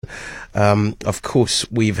Of course,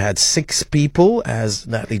 we've had 6 people, as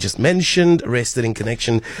Natalie just mentioned, arrested in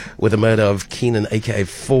connection with the murder of Keenan, aka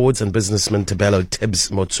Fords, and businessman Tibz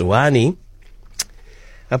Motsuani.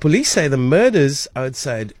 Police say the murders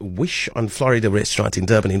outside Wish on Florida restaurant in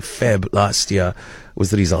Durban in Feb last year was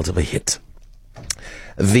the result of a hit.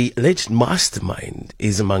 The alleged mastermind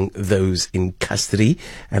is among those in custody,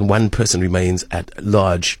 and 1 person remains at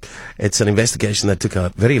large. It's an investigation that took a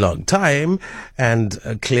very long time, and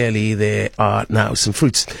clearly there are now some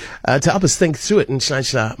fruits. To help us think through it,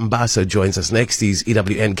 Nhlanhla Mbaso joins us next. He's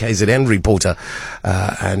EWN KZN reporter,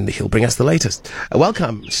 and he'll bring us the latest.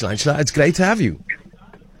 Welcome, Nhlanhla. It's great to have you.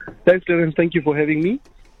 Thanks, Darren. Thank you for having me.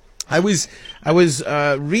 I was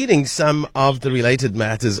reading some of the related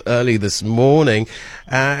matters early this morning,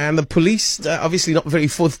 and the police obviously not very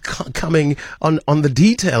forthcoming on the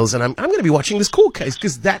details. And I'm going to be watching this court case,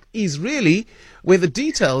 because that is really where the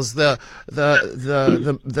details, the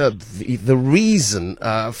reason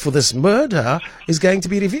for this murder is going to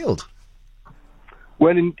be revealed.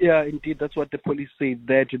 Well, indeed, that's what the police say.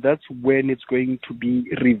 That's when it's going to be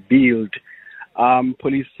revealed.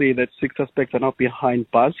 Police say that 6 suspects are now behind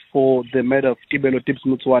bars for the murder of Tibz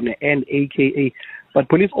Motsuani and AKA. But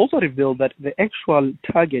police also revealed that the actual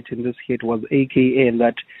target in this hit was AKA, and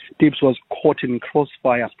that Tibz was caught in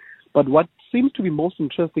crossfire. But what seems to be most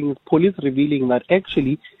interesting is police revealing that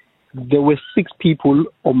actually there were 6 people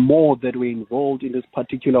or more that were involved in this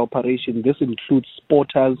particular operation. This includes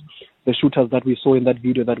spotters, the shooters that we saw in that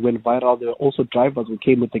video that went viral. There were also drivers who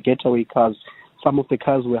came with the getaway cars. Some of the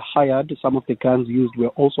cars were hired. Some of the guns used were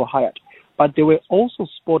also hired. But there were also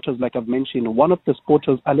spotters, like I've mentioned. One of the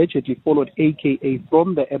spotters allegedly followed AKA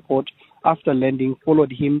from the airport after landing,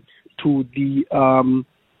 followed him to the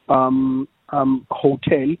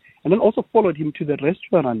hotel, and then also followed him to the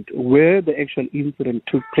restaurant where the actual incident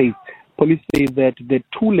took place. Police say that the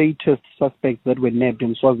 2 latest suspects that were nabbed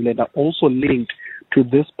in Swaziland are also linked to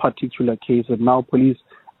this particular case. And now police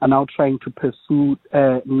are now trying to pursue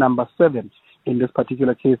number 7. In this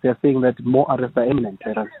particular case, they're saying that more arrests are imminent.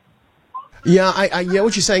 Yeah, I hear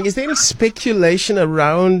what you're saying. Is there any speculation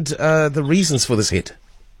around the reasons for this hit?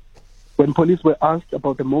 When police were asked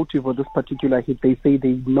about the motive of this particular hit, they say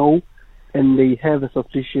they know and they have a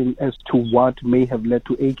suspicion as to what may have led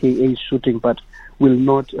to AKA's shooting, but will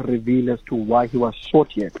not reveal as to why he was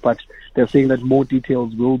shot yet. But they're saying that more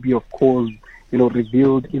details will be, of course,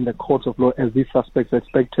 revealed in the courts of law, as these suspects are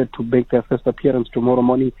expected to make their first appearance tomorrow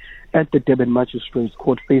morning at the Durban Magistrates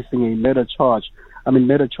Court, facing a murder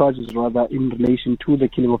charges rather, in relation to the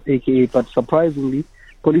killing of AKA. But surprisingly,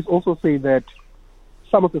 police also say that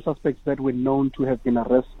some of the suspects that were known to have been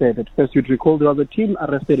arrested, at first you'd recall there was a team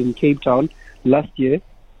arrested in Cape Town last year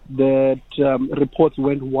that reports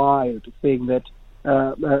went wild, saying that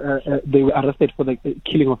they were arrested for the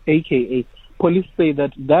killing of AKA. Police say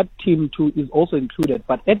that team too is also included.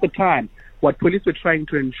 But at the time, what police were trying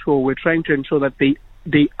to ensure that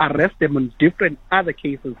they arrest them on different other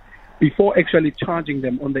cases before actually charging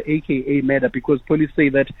them on the AKA matter, because police say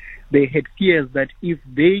that they had fears that if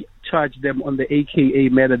they charge them on the AKA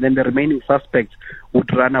matter, then the remaining suspects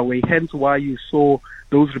would run away. Hence why you saw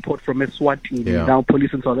those reports from Eswatini. Yeah. Now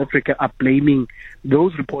police in South Africa are blaming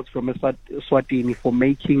those reports from Eswatini for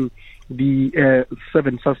making the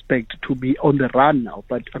 7 suspects to be on the run now.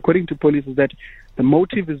 But according to police, is that the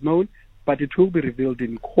motive is known, but it will be revealed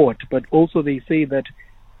in court. But also they say that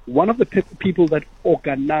one of the people that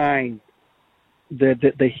organized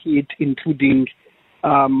the hit, including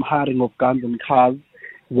hiring of guns and cars,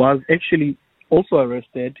 was actually also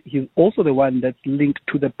arrested. He's also the one that's linked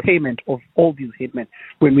to the payment of all these hitmen.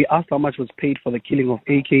 When we asked how much was paid for the killing of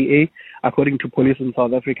AKA, according to police in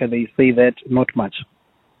South Africa, they say that not much.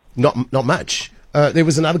 Not much. There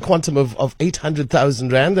was another quantum of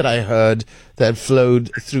 800,000 rand that I heard that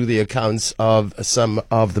flowed through the accounts of some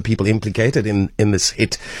of the people implicated in this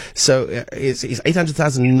hit. So is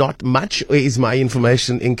 800,000 not much, or is my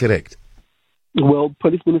information incorrect? Well,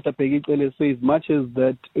 Police Minister Peggy says much as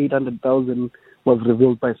that 800,000 was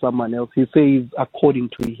revealed by someone else. He says, according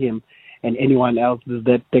to him and anyone else, is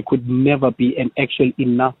that there could never be an actual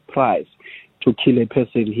enough price to kill a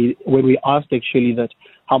person. When we asked actually that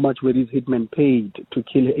how much were these hitmen paid to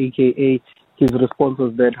kill AKA, his response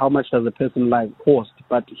was that how much does a person life cost?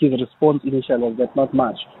 But his response initially was that not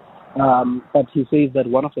much. But he says that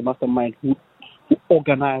one of the masterminds who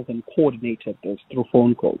organized and coordinated this through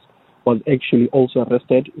phone calls was actually also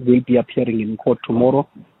arrested, will be appearing in court tomorrow.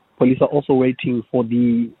 Police are also waiting for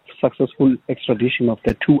the successful extradition of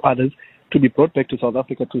the 2 others to be brought back to South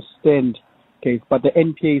Africa to stand case. But the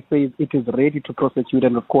NPA says it is ready to prosecute,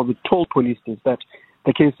 and of course it told police this, that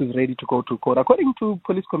the case is ready to go to court. According to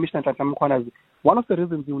Police Commissioner Tlatlamkwana, one of the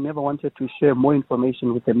reasons he never wanted to share more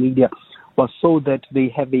information with the media was so that they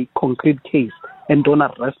have a concrete case and don't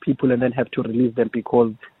arrest people and then have to release them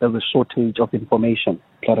because there's a shortage of information.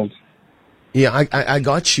 Clarence. Yeah, I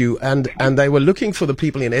got you. And they were looking for the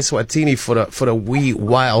people in Eswatini for a wee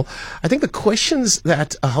while. I think the questions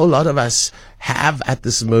that a whole lot of us have at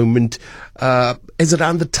this moment is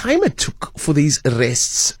around the time it took for these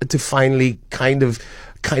arrests to finally kind of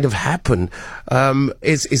happen.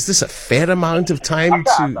 Is this a fair amount of time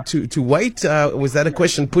to wait? Was that a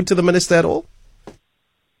question put to the minister at all?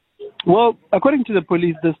 Well, according to the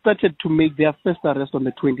police, they started to make their first arrest on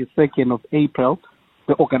the 22nd of April.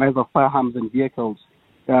 The organizer of firearms and vehicles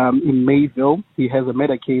in Mayville. He has a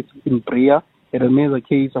murder case in Brea, and a murder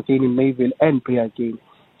case again in Mayville and Brea again.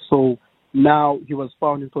 So now he was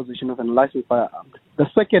found in possession of an unlicensed firearm. The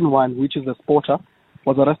second one, which is a sporter,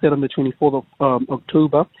 was arrested on the 24th of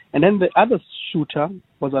October, and then the other shooter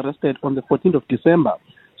was arrested on the 14th of December.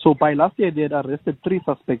 So by last year, they had arrested 3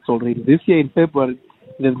 suspects already. This year in February,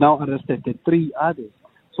 they've now arrested the 3 others.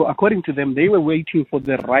 So according to them, they were waiting for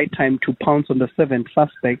the right time to pounce on the 7th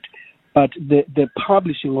suspect, but the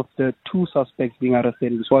publishing of the 2 suspects being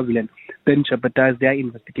arrested in Swaziland then jeopardized their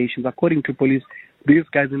investigations. According to police, these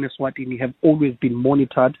guys in Eswatini have always been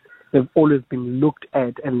monitored, they've always been looked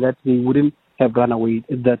at, and that they wouldn't have run away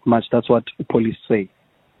that much. That's what police say.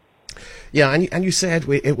 Yeah, and you said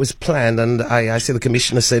it was planned, and I see the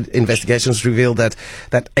commissioner said investigations revealed that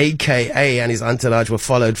AKA and his entourage were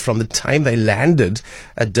followed from the time they landed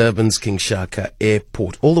at Durban's King Shaka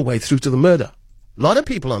airport all the way through to the murder. A lot of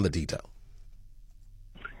people on the detail.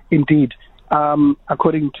 Indeed.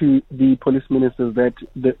 According to the police ministers, that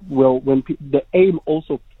the aim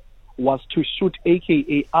also was to shoot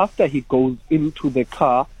AKA after he goes into the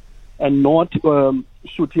car and not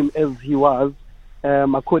shoot him as he was.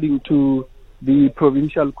 According to the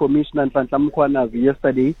provincial commissioner Tlatlamkwana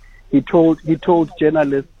yesterday, he told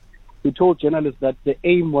journalists that the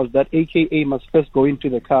aim was that AKA must first go into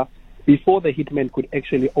the car before the hitman could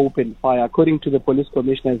actually open fire. According to the police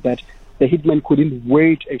commissioner, that the hitman couldn't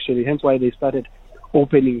wait actually, hence why they started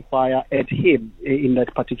opening fire at him in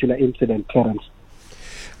that particular incident, Clarence.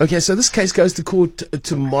 Okay, so this case goes to court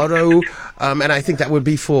tomorrow, and I think that would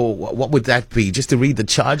be for, what would that be? Just to read the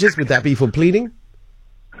charges? Would that be for pleading?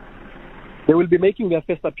 They will be making their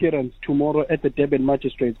first appearance tomorrow at the Durban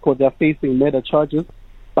Magistrates Court. They are facing murder charges,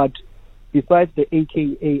 but besides the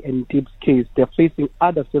AKA and Tibz case, they are facing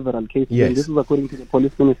other several cases. Yes. And this is according to the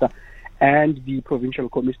police minister and the provincial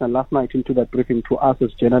commissioner last night into that briefing to us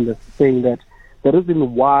as journalists, saying that the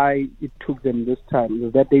reason why it took them this time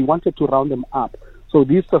is that they wanted to round them up. So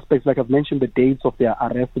these suspects, like I've mentioned, the dates of their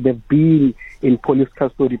arrest, they've been in police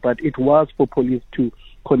custody, but it was for police to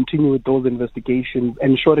continue with those investigations,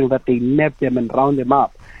 ensuring that they nab them and round them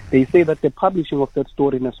up. They say that the publishing of that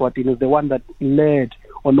story in Eswatini is the one that led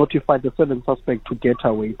or notified the 7th suspect to get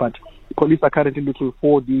away. But police are currently looking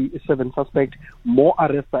for the 7th suspect. More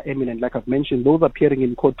arrests are imminent. Like I've mentioned, those appearing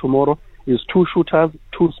in court tomorrow is 2 shooters,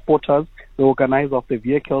 2 spotters, the organizer of the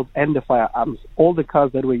vehicles, and the firearms. All the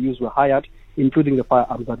cars that were used were hired, including the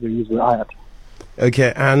firearms that were used were hired.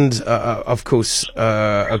 Okay, and of course,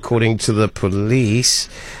 according to the police,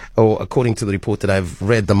 or according to the report that I've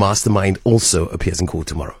read, the mastermind also appears in court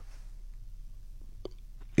tomorrow.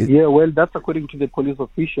 Yeah, well, that's according to the police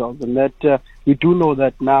officials, and that we do know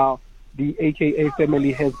that now the AKA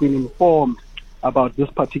family has been informed about this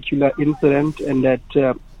particular incident, and that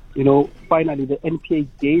finally the NPA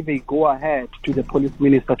gave a go-ahead to the police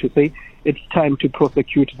minister to say it's time to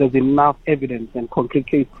prosecute. There's enough evidence and concrete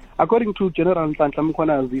case. According to General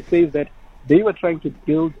Tlatlamkwana, he says that they were trying to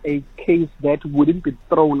build a case that wouldn't be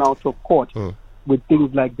thrown out of court with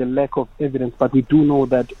things like the lack of evidence. But we do know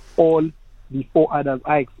that all the 4 others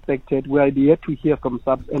are expected. We are yet to hear from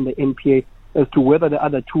SAPS and the NPA as to whether the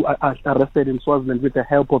other 2 are arrested in Swaziland with the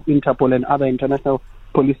help of Interpol and other international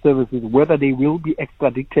police services, whether they will be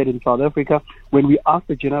extradited in South Africa. When we asked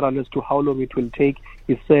the general as to how long it will take,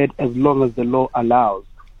 he said as long as the law allows.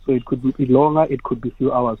 So it could be longer, it could be a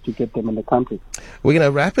few hours to get them in the country. We're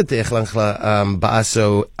going to wrap it there,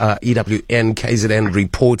 Baaso, EWN, KZN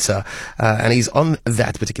reporter, and he's on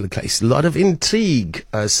that particular case. A lot of intrigue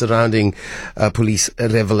surrounding police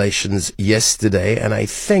revelations yesterday, and I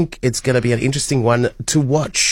think it's going to be an interesting one to watch.